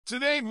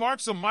Today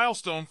marks a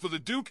milestone for the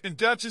Duke and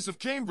Duchess of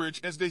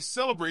Cambridge as they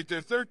celebrate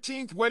their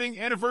 13th wedding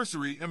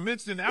anniversary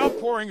amidst an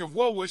outpouring of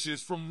well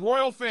wishes from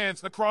royal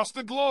fans across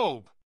the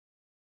globe.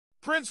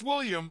 Prince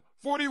William,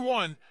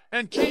 41,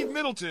 and Kate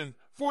Middleton,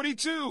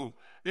 42,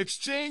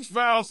 exchanged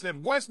vows at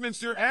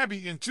Westminster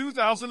Abbey in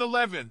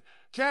 2011,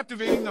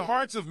 captivating the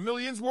hearts of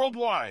millions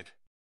worldwide.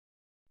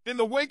 In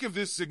the wake of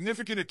this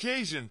significant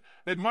occasion,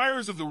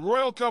 admirers of the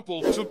royal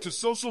couple took to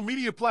social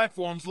media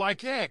platforms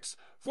like X,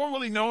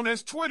 formerly known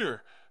as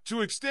Twitter,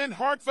 to extend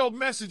heartfelt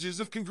messages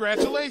of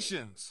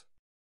congratulations.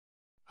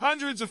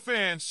 Hundreds of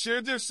fans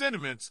shared their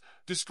sentiments,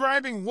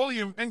 describing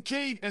William and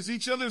Kate as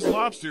each other's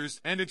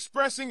lobsters and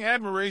expressing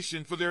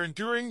admiration for their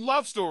enduring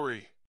love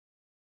story.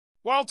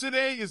 While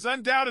today is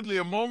undoubtedly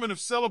a moment of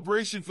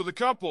celebration for the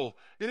couple,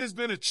 it has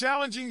been a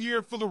challenging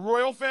year for the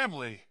royal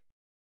family.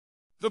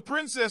 The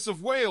Princess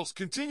of Wales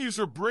continues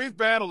her brave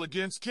battle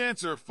against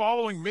cancer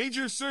following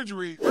major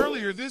surgery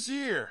earlier this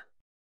year.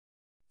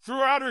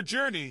 Throughout her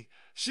journey,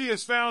 she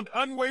has found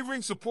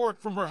unwavering support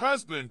from her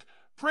husband,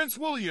 Prince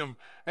William,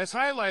 as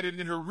highlighted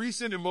in her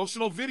recent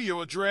emotional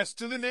video address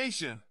to the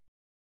nation.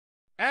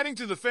 Adding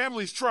to the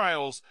family's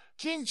trials,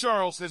 King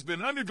Charles has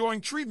been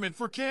undergoing treatment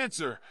for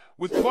cancer,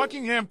 with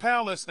Buckingham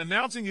Palace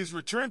announcing his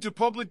return to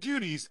public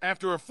duties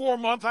after a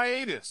 4-month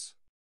hiatus.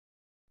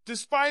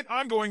 Despite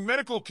ongoing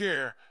medical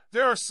care,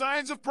 there are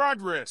signs of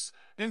progress,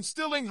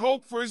 instilling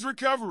hope for his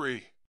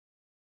recovery.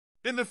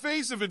 In the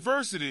face of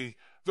adversity,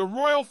 the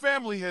royal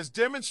family has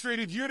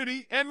demonstrated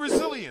unity and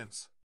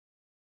resilience.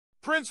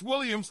 Prince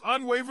William's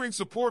unwavering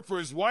support for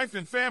his wife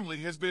and family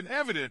has been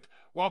evident,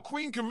 while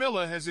Queen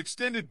Camilla has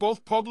extended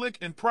both public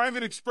and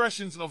private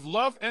expressions of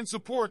love and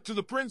support to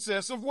the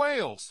Princess of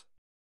Wales.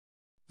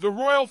 The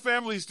royal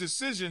family's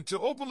decision to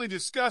openly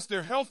discuss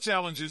their health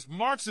challenges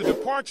marks a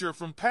departure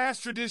from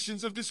past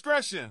traditions of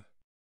discretion.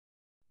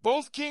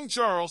 Both King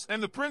Charles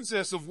and the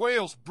Princess of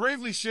Wales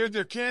bravely shared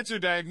their cancer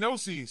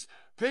diagnoses,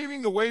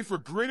 paving the way for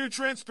greater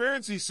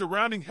transparency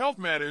surrounding health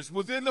matters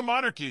within the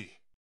monarchy.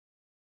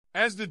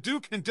 As the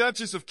Duke and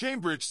Duchess of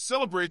Cambridge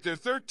celebrate their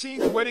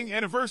 13th wedding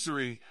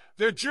anniversary,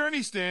 their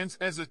journey stands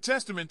as a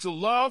testament to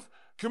love,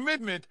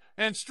 commitment,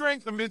 and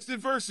strength amidst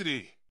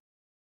adversity.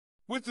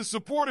 With the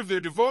support of their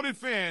devoted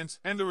fans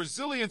and the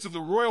resilience of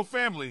the royal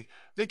family,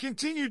 they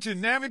continue to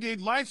navigate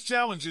life's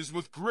challenges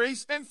with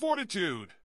grace and fortitude.